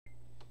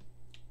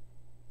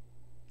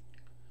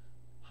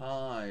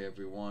Hi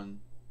everyone,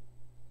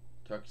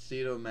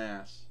 Tuxedo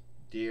Mass,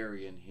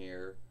 Darien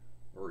here,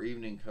 or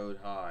Evening Code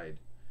Hyde,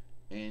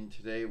 and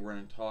today we're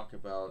going to talk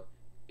about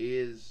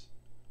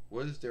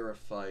was there a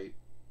fight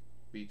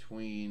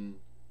between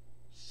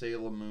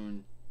Sailor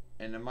Moon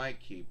and the Mic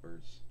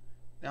Keepers?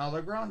 Now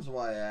the grounds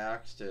why I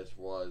asked this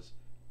was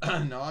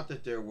not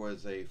that there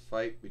was a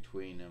fight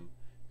between them,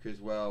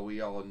 because well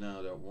we all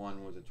know that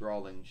one was a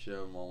drawing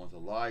show and one was a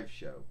live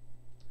show,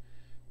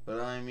 but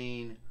I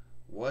mean,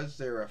 was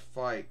there a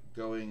fight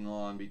going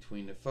on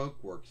between the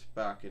folkworks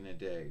back in the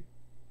day?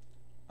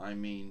 I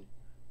mean,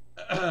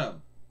 a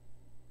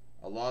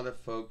lot of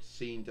folks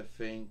seem to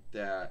think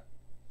that,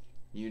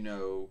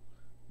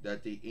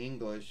 that the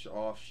English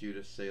offshoot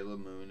of Sailor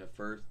Moon, at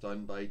first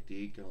done by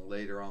Deke and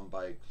later on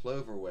by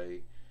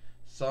Cloverway,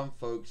 some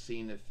folks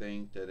seem to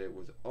think that it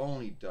was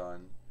only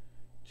done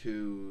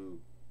to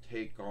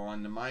take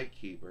on the Mic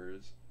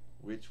Keepers,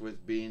 which was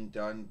being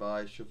done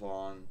by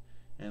Saban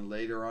and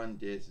later on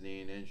Disney,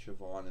 and then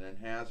Saban, and then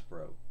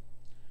Hasbro.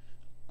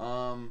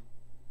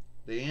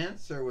 The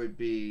answer would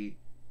be,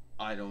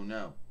 I don't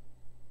know.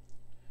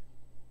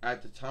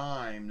 At the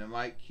time, the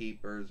Mic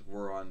Keepers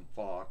were on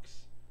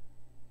Fox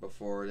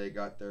before they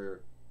got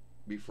ABC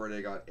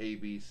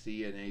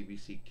and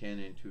ABC Ken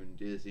into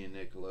Disney and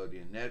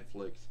Nickelodeon,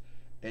 Netflix,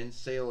 and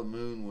Sailor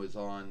Moon was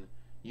on,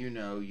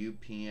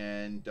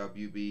 UPN,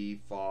 WB,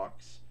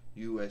 Fox,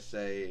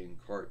 USA, and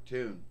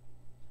Cartoon,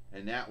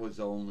 and that was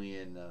only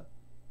in the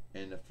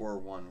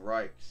 4-1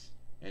 Reichs.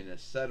 In the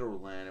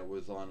settled land, it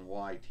was on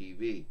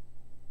YTV.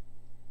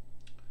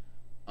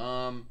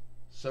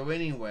 So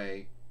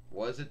anyway,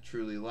 was it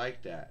truly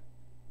like that?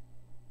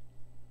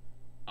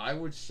 I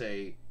would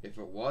say if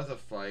it was a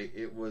fight,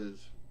 it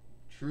was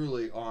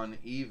truly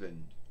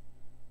uneven.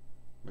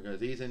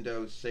 Because even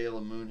though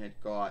Sailor Moon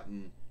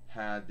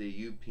had the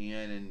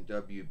UPN and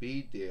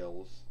WB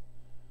deals,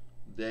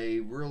 they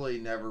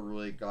never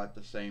really got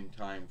the same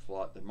time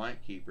slot the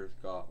Mic Keepers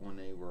got when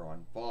they were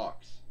on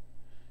Fox.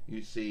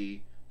 You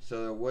see,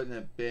 so there wouldn't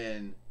have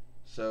been,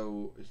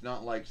 so it's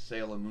not like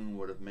Sailor Moon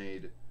would have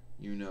made,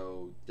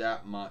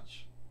 that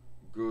much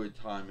good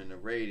time in the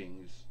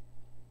ratings.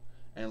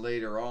 And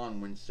later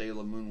on, when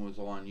Sailor Moon was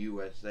on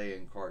USA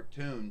and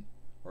Cartoon,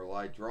 or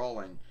live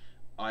drawing,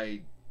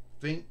 I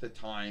think the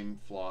time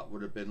slot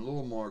would have been a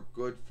little more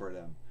good for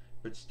them.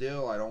 But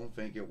still, I don't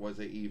think it was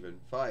an even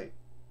fight.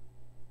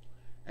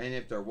 And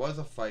if there was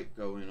a fight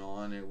going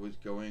on, it was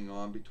going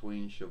on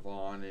between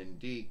Siobhan and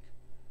Deke,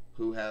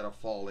 who had a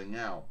falling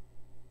out.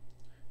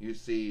 You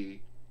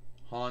see,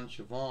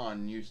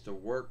 Siobhan used to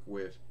work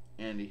with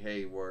Andy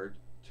Hayward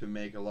to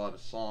make a lot of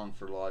songs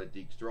for a lot of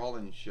Deke's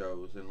drawing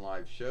shows and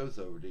live shows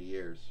over the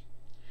years.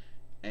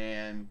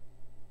 And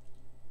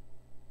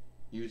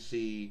you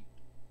see,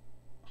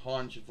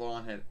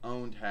 Siobhan had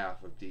owned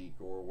half of Deke,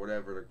 or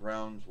whatever the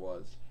grounds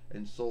was,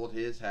 and sold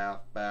his half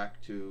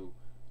back to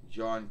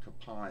John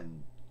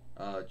Japan,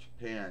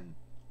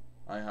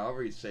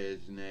 however you say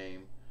his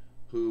name,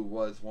 who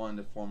was one of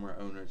the former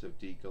owners of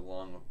Deke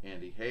along with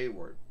Andy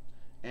Hayward.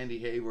 Andy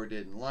Hayward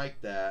didn't like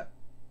that,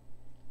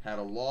 had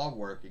a law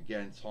work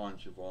against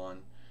Siobhan,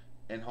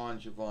 and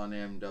Siobhan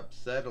ended up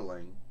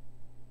settling,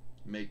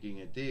 making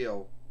a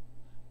deal,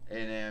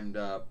 and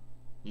ended up,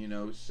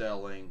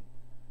 selling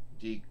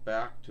Deke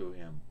back to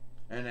him.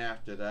 And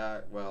after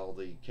that, well,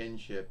 the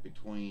kinship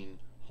between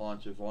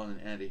Siobhan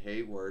and Andy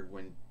Hayward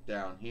went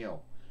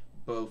downhill.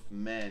 Both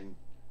men,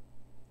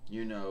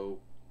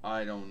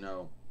 I don't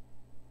know.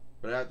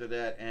 But after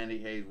that, Andy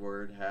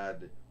Hayward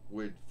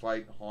would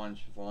fight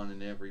Siobhan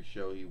in every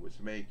show he was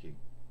making.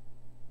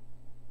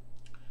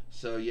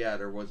 So yeah,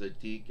 there was a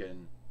Deke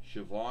and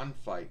Siobhan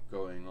fight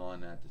going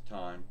on at the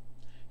time,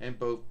 and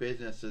both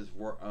businesses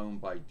were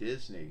owned by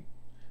Disney.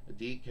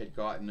 Deke had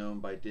gotten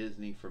owned by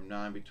Disney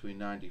between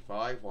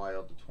 95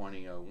 YL to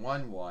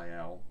 2001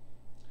 YL,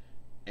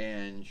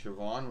 and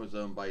Siobhan was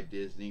owned by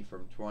Disney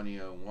from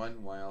 2001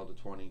 YL to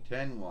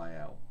 2010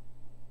 YL.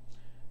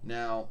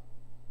 Now,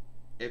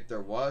 if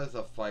there was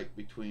a fight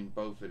between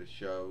both of the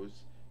shows,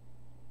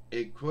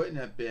 it couldn't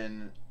have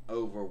been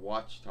over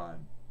watch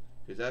time,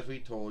 because as we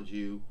told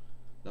you,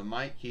 the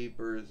Mic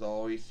Keepers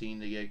always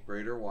seemed to get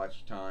greater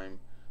watch time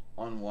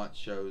on what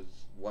shows,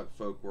 what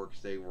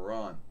folkworks they were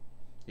on,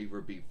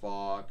 either be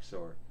Fox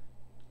or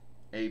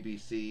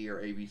ABC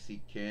or ABC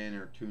Ken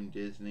or Toon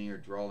Disney or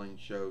Drawing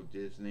Show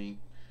Disney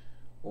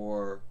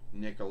or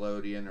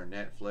Nickelodeon or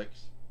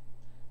Netflix.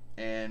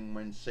 And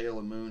when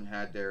Sailor Moon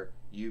had their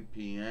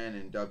UPN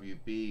and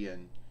WB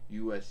and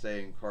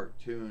USA and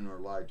Cartoon or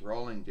live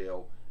drawing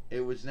deal,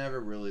 it was never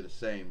really the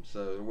same.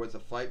 So there was a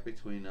fight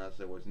between us.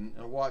 There wasn't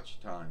a watch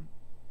time.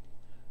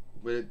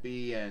 Would it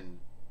be in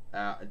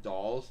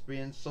dolls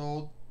being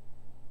sold?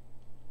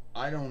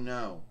 I don't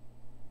know.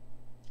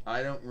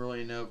 I don't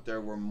really know if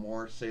there were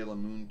more Sailor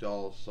Moon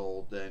dolls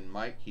sold than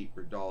Mic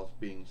Keeper dolls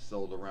being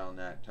sold around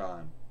that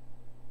time.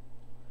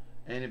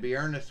 And to be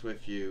earnest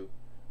with you,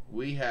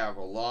 we have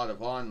a lot of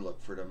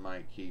onlook for the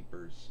Mic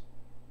Keepers.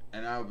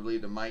 And I would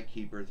believe the Mic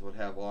Keepers would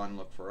have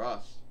onlook for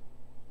us.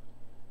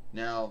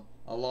 Now,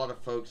 a lot of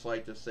folks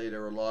like to say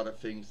there were a lot of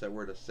things that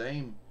were the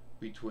same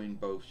between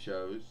both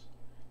shows.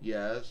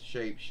 Yes,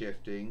 shape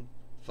shifting,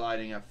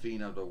 fighting a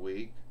Fiend of the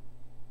Week,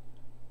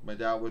 but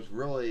that was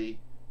really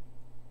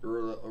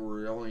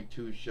only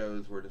two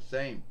shows were the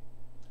same.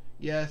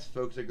 Yes,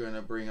 folks are going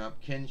to bring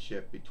up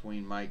kinship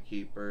between Mike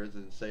Keepers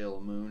and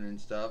Sailor Moon and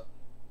stuff.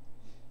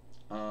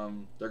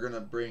 They're going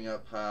to bring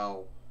up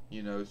how,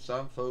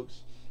 some folks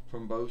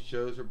from both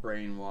shows are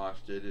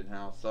brainwashed and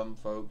how some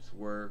folks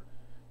were,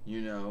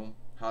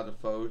 how the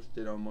folks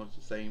did almost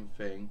the same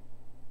thing.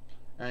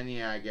 And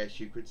yeah, I guess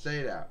you could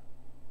say that.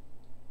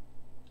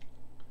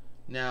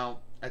 Now,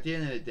 at the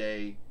end of the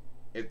day,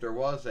 if there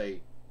was a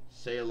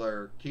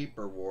Sailor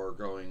Keeper war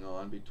going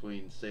on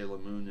between Sailor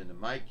Moon and the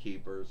Mike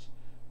Keepers,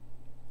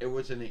 it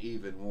was an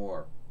even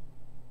war.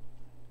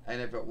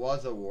 And if it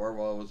was a war,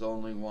 well, it was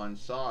only one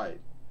side.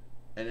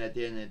 And at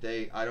the end of the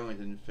day, I don't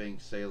even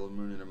think Sailor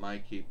Moon and the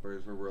Mike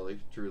Keepers were really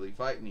truly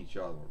fighting each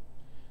other.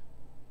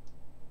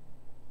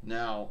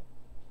 Now,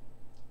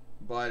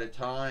 by the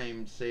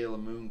time Sailor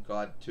Moon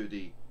got to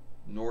the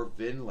North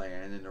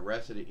Vinland and the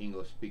rest of the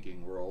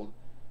English-speaking world,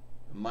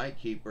 Mike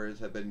Keepers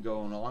had been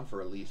going on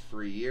for at least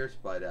 3 years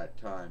by that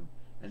time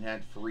and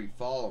had 3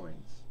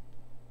 followings.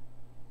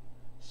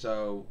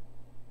 So,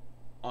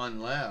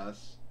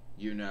 unless,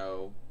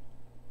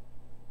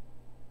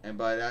 and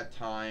by that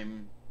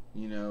time,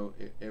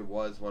 it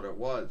was what it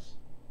was.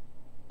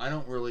 I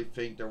don't really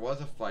think there was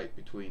a fight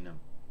between them.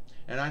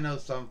 And I know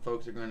some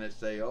folks are going to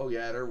say, oh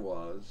yeah, there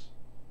was.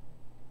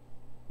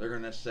 They're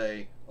going to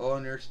say, oh,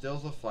 and there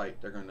still's a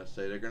fight. They're going to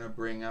say, they're going to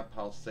bring up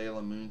how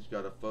Sailor Moon's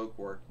got a folk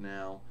work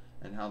now,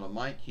 and how the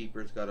Mike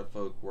Keeper's got a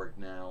folk work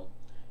now,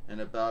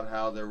 and about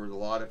how there was a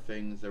lot of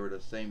things that were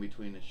the same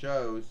between the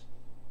shows,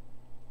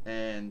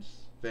 and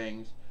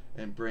things,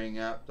 and bring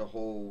up the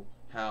whole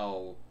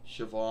how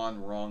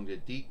Saban wronged a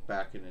Deke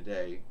back in the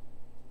day.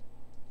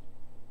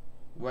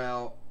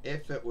 Well,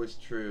 if it was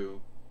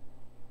true,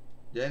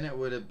 then it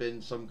would have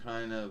been some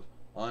kind of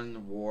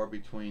war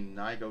between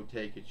Naigo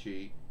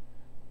Takeuchi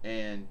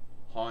and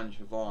Han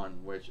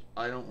Saban, which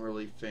I don't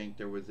really think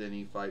there was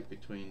any fight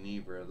between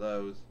neither of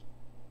those.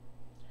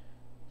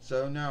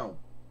 So no,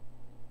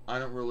 I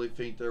don't really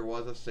think there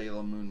was a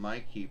Sailor Moon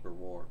Mike Keeper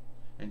war.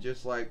 And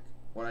just like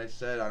what I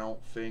said, I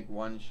don't think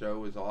one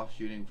show is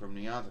offshooting from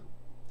the other.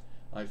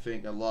 I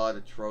think a lot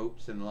of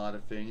tropes and a lot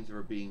of things that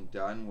were being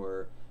done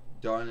were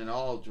done in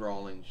all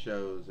drawing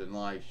shows and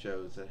live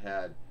shows that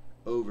had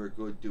over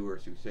good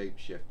doers who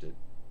shape-shifted.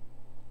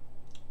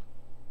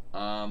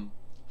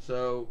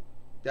 So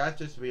that's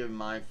just being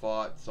my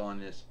thoughts on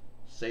this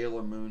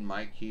Sailor Moon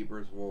Mike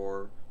Keepers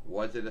war.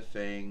 Was it a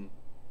thing?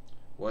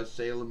 Was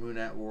Sailor Moon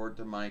at war with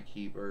the Mike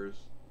Keepers?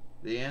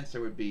 The answer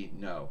would be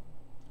no.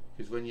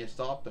 Because when you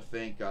stop to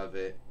think of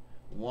it,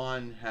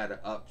 one had an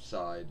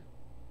upside.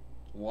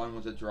 One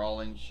was a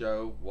drawing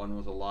show, one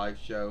was a live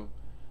show.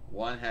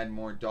 One had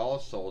more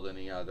dolls sold than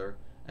the other,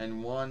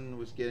 and one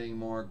was getting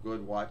more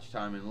good watch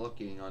time and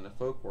looking on the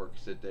folk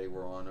works that they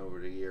were on over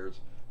the years,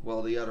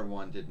 while the other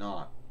one did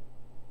not.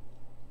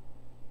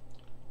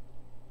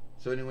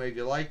 So anyway, if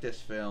you like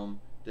this film,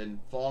 then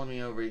follow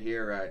me over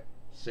here at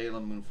Sailor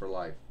Moon for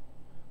Life.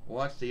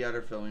 Watch the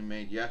other film we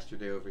made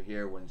yesterday over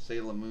here when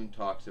Sailor Moon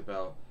talks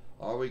about,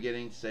 are we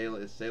getting is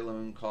Sailor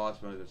Moon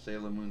Cosmos or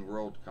Sailor Moon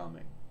World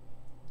coming?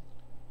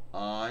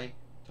 I,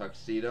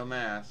 Tuxedo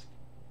Mask,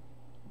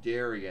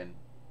 Darian,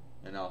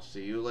 and I'll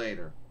see you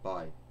later.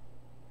 Bye.